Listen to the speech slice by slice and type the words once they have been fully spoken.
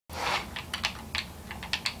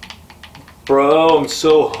Bro, I'm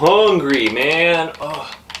so hungry, man.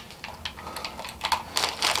 Oh.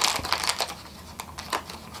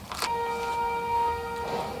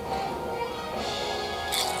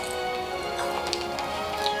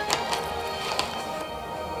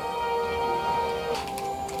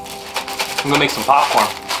 I'm gonna make some popcorn.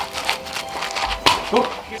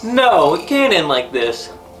 Oh. No, it can't end like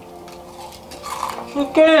this.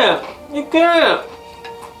 You can't. You can't.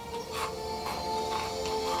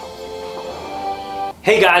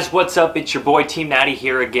 Hey guys, what's up? It's your boy Team Natty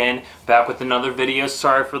here again, back with another video.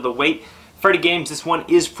 Sorry for the wait. Freddygames, this one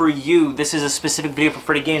is for you. This is a specific video for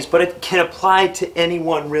Freddygames, but it can apply to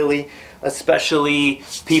anyone really, especially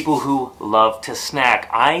people who love to snack.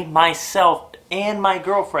 I myself and my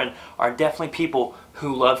girlfriend are definitely people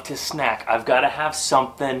who love to snack. I've got to have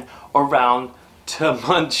something around to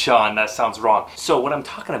munch on. That sounds wrong. So what I'm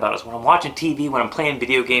talking about is when I'm watching TV, when I'm playing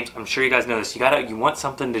video games, I'm sure you guys know this, you want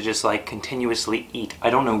something to just like continuously eat. I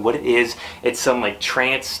don't know what it is. It's some like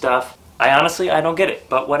trance stuff. I don't get it,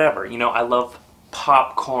 but whatever. You know, I love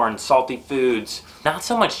popcorn, salty foods. Not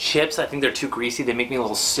so much chips. I think they're too greasy. They make me a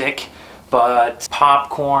little sick. But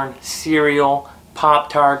popcorn, cereal,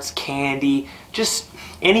 Pop-Tarts, candy, just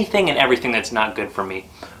anything and everything that's not good for me.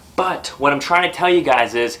 But what I'm trying to tell you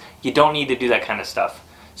guys is you don't need to do that kind of stuff.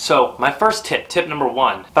 So my first tip number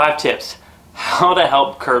 1, 5 tips, how to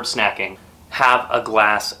help curb snacking. Have a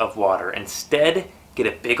glass of water. Instead, get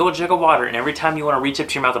a big old jug of water, and every time you want to reach up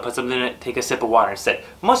to your mouth and put something in it, take a sip of water instead.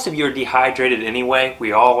 Most of you are dehydrated anyway.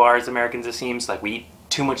 We all are as Americans, it seems. Like we eat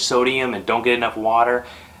too much sodium and don't get enough water.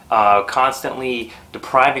 Constantly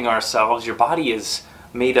depriving ourselves. Your body is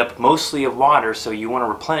made up mostly of water, so you want to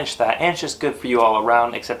replenish that, and it's just good for you all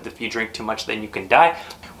around, except if you drink too much then you can die.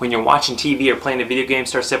 When you're watching TV or playing a video game,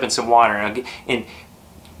 start sipping some water, and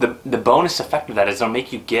the bonus effect of that is it'll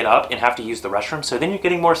make you get up and have to use the restroom, so then you're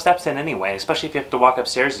getting more steps in anyway, especially if you have to walk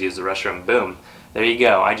upstairs to use the restroom. Boom, there you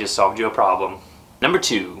go, I just solved you a problem. Number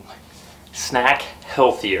 2, snack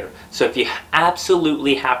healthier. So if you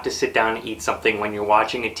absolutely have to sit down and eat something when you're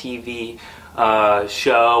watching a TV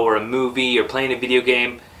show or a movie or playing a video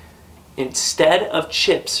game, instead of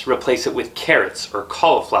chips, replace it with carrots or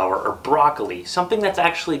cauliflower or broccoli. Something that's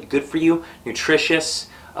actually good for you, nutritious.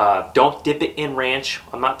 Don't dip it in ranch.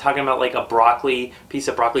 I'm not talking about like a piece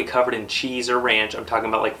of broccoli covered in cheese or ranch. I'm talking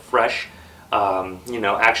about like fresh,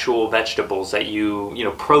 actual vegetables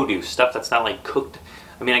that produce, stuff that's not like cooked.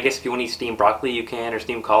 I mean, I guess if you want to eat steamed broccoli, you can, or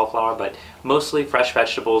steamed cauliflower, but mostly fresh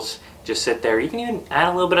vegetables. Just sit there. You can even add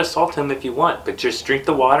a little bit of salt to them if you want, but just drink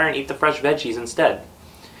the water and eat the fresh veggies instead.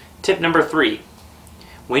 Tip number 3,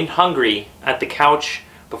 when hungry at the couch,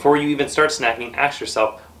 before you even start snacking, ask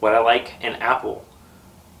yourself, would I like an apple?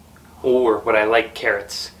 Or would I like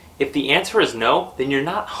carrots? If the answer is no, then you're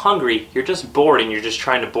not hungry, you're just bored and you're just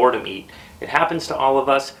trying to boredom eat. It happens to all of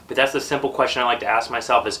us, but that's the simple question I like to ask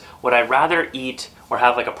myself is, would I rather eat or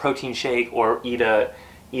have like a protein shake or eat an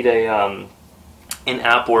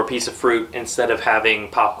apple or a piece of fruit instead of having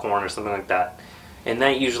popcorn or something like that? And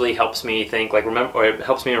that usually helps me think, it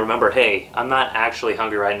helps me remember, hey, I'm not actually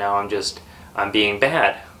hungry right now, I'm being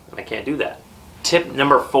bad, and I can't do that. Tip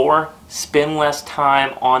number 4, spend less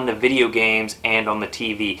time on the video games and on the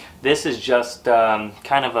TV. This is just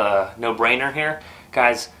kind of a no-brainer here.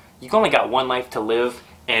 Guys, you've only got one life to live,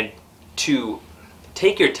 and to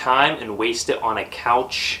take your time and waste it on a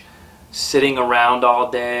couch, sitting around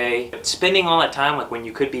all day, spending all that time like when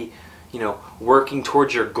you could be, working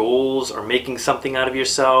towards your goals or making something out of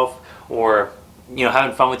yourself, or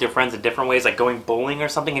having fun with your friends in different ways, like going bowling or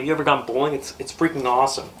something. Have you ever gone bowling? It's freaking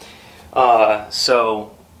awesome.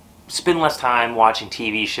 So spend less time watching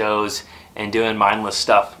TV shows and doing mindless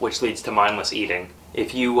stuff, which leads to mindless eating.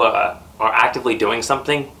 If you are actively doing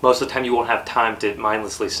something, most of the time you won't have time to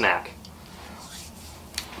mindlessly snack.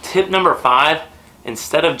 Tip number 5,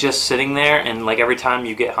 instead of just sitting there and like every time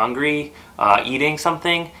you get hungry eating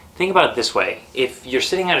something, think about it this way. If you're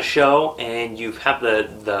sitting at a show and you have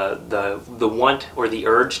the want or the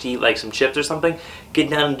urge to eat like some chips or something,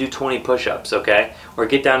 get down and do 20 push-ups, okay? Or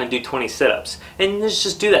get down and do 20 sit-ups. And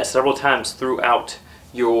just do that several times throughout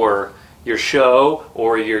your show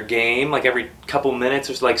or your game, like every couple minutes,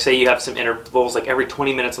 or like say you have some intervals, like every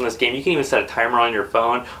 20 minutes on this game. You can even set a timer on your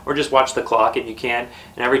phone or just watch the clock if you can,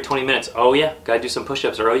 and every 20 minutes, oh yeah, gotta do some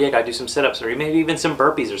push-ups, or oh yeah, gotta do some sit-ups, or maybe even some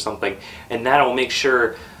burpees or something. And that'll make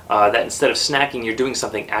sure that instead of snacking, you're doing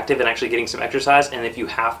something active and actually getting some exercise. And if you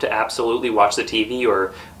have to absolutely watch the TV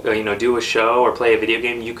or do a show or play a video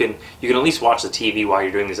game, you can at least watch the TV while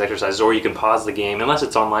you're doing these exercises, or you can pause the game, unless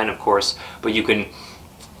it's online of course, but you can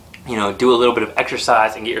you know, do a little bit of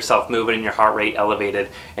exercise and get yourself moving and your heart rate elevated,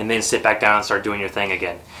 and then sit back down and start doing your thing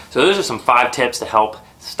again. So those are some 5 tips to help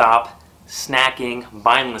stop snacking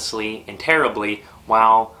mindlessly and terribly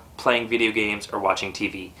while playing video games or watching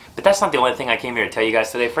TV. But that's not the only thing I came here to tell you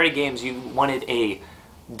guys today. Freddygames, you wanted a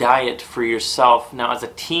diet for yourself. Now, as a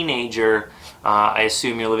teenager, I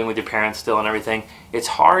assume you're living with your parents still and everything. It's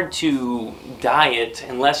hard to diet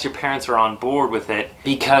unless your parents are on board with it,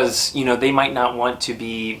 because, you know, they might not want to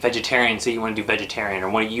be vegetarian. Say you want to do vegetarian,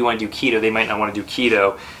 or you want to do keto, they might not want to do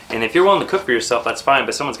keto. And if you're willing to cook for yourself, that's fine,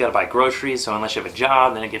 but someone's got to buy groceries, so unless you have a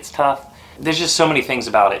job, then it gets tough. There's just so many things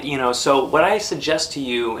about it, you know. So what I suggest to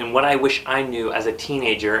you, and what I wish I knew as a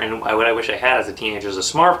teenager, and what I wish I had as a teenager, is a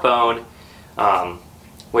smartphone,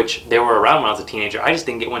 which they were around when I was a teenager. I just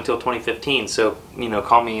didn't get one until 2015, so, you know,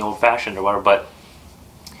 call me old-fashioned or whatever. But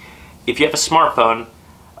if you have a smartphone,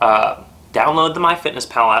 download the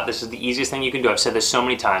MyFitnessPal app. This is the easiest thing you can do. I've said this so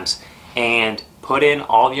many times. And put in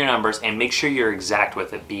all of your numbers and make sure you're exact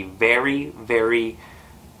with it. Be very, very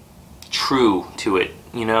true to it,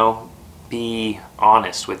 you know. Be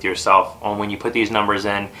honest with yourself on when you put these numbers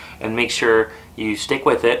in, and make sure you stick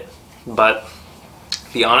with it. But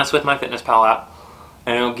be honest with MyFitnessPal app,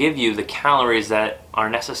 and it'll give you the calories that are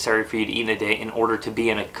necessary for you to eat in a day in order to be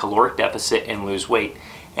in a caloric deficit and lose weight.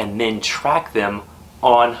 And then track them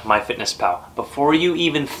on MyFitnessPal. Before you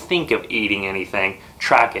even think of eating anything,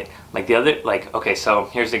 track it. Okay, so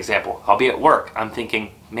here's an example. I'll be at work. I'm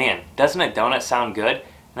thinking, man, doesn't a donut sound good?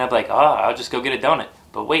 And I'll be like, oh, I'll just go get a donut.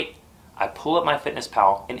 But wait, I pull up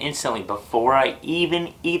MyFitnessPal, and instantly, before I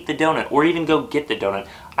even eat the donut or even go get the donut,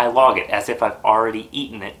 I log it as if I've already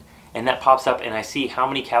eaten it. And that pops up, and I see how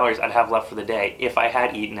many calories I'd have left for the day if I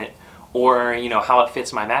had eaten it, or, you know, how it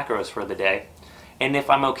fits my macros for the day. And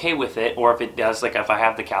if I'm okay with it, or if it does, like if I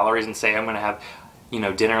have the calories and say I'm going to have, you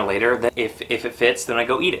know, dinner later, then if it fits, then I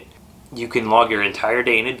go eat it. You can log your entire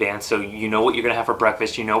day in advance, so you know what you're going to have for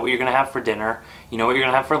breakfast, you know what you're going to have for dinner, you know what you're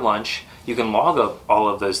going to have for lunch. You can log up all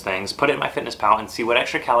of those things, put it in MyFitnessPal, and see what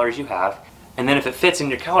extra calories you have. And then if it fits in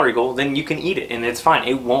your calorie goal, then you can eat it, and it's fine.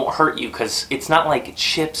 It won't hurt you, because it's not like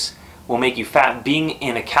chips will make you fat. Being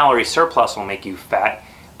in a calorie surplus will make you fat.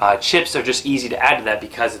 Chips are just easy to add to that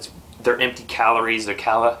because they're empty calories, they're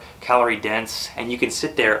calorie dense, and you can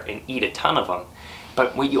sit there and eat a ton of them.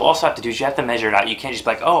 But what you also have to do is you have to measure it out. You can't just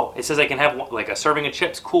be like, oh, it says I can have like a serving of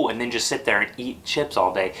chips, cool, and then just sit there and eat chips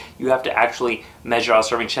all day. You have to actually measure out a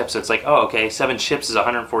serving chips. So it's like, oh, okay, 7 chips is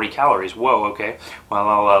 140 calories. Whoa, okay. Well,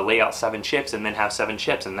 I'll lay out 7 chips and then have 7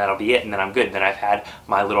 chips, and that'll be it, and then I'm good. Then I've had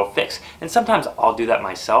my little fix. And sometimes I'll do that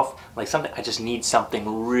myself. Like I just need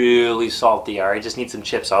something really salty, or I just need some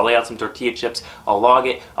chips. So I'll lay out some tortilla chips. I'll log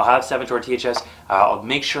it. I'll have 7 tortilla chips. I'll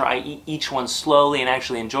make sure I eat each one slowly and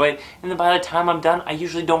actually enjoy it. And then by the time I'm done, I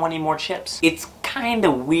usually don't want any more chips. It's kind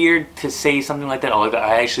of weird to say something like that. Oh,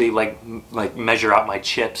 I actually like measure out my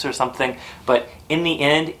chips or something. But in the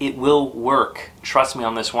end, it will work. Trust me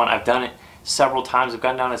on this one. I've done it several times. I've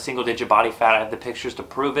gotten down to single-digit body fat. I have the pictures to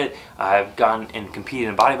prove it. I've gone and competed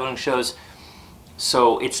in bodybuilding shows.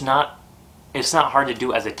 So it's not hard to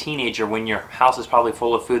do as a teenager when your house is probably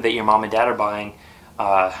full of food that your mom and dad are buying.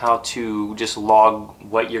 How to just log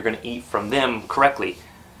what you're going to eat from them correctly.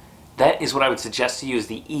 That is what I would suggest to you is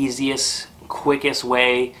the easiest, quickest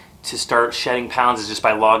way to start shedding pounds, is just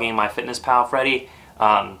by logging MyFitnessPal, Freddy.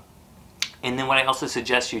 And then what I also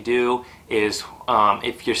suggest you do is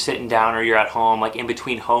if you're sitting down or you're at home, like in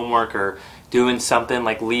between homework or doing something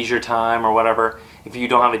like leisure time or whatever, if you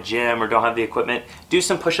don't have a gym or don't have the equipment, do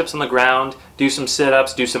some push-ups on the ground, do some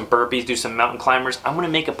sit-ups, do some burpees, do some mountain climbers. I'm going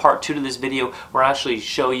to make a part 2 to this video where I actually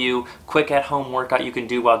show you quick at-home workout you can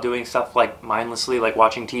do while doing stuff like mindlessly, like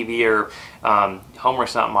watching TV, or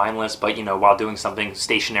homework's not mindless, but you know, while doing something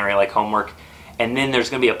stationary like homework. And then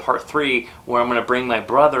there's going to be a part 3 where I'm going to bring my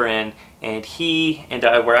brother in, and he and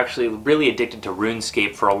I were actually really addicted to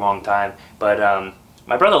RuneScape for a long time, but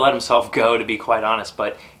my brother let himself go, to be quite honest,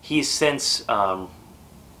 but he's since, well,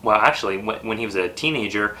 actually, when he was a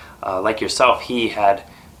teenager, like yourself, he had,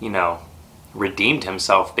 you know, redeemed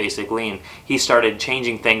himself, basically, and he started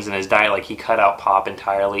changing things in his diet, like he cut out pop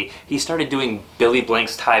entirely. He started doing Billy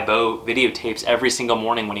Blank's Tybo videotapes every single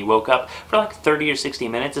morning when he woke up for like 30 or 60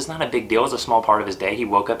 minutes. It's not a big deal. It's a small part of his day. He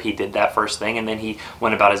woke up, he did that first thing, and then he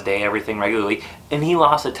went about his day, everything regularly, and he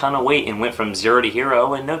lost a ton of weight and went from 0 to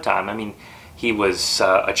hero in no time. I mean, he was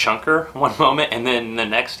a chunker one moment, and then the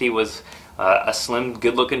next he was a slim,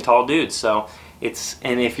 good-looking, tall dude. So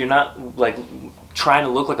and if you're not like trying to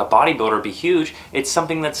look like a bodybuilder or be huge, it's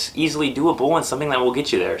something that's easily doable and something that will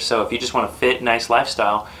get you there. So if you just want a fit, nice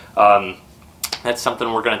lifestyle, that's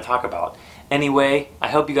something we're going to talk about. Anyway, I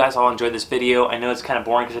hope you guys all enjoyed this video. I know it's kind of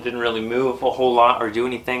boring because I didn't really move a whole lot or do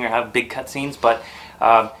anything or have big cutscenes, but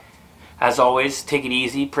as always, take it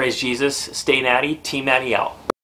easy, praise Jesus, stay natty, Team Natty out.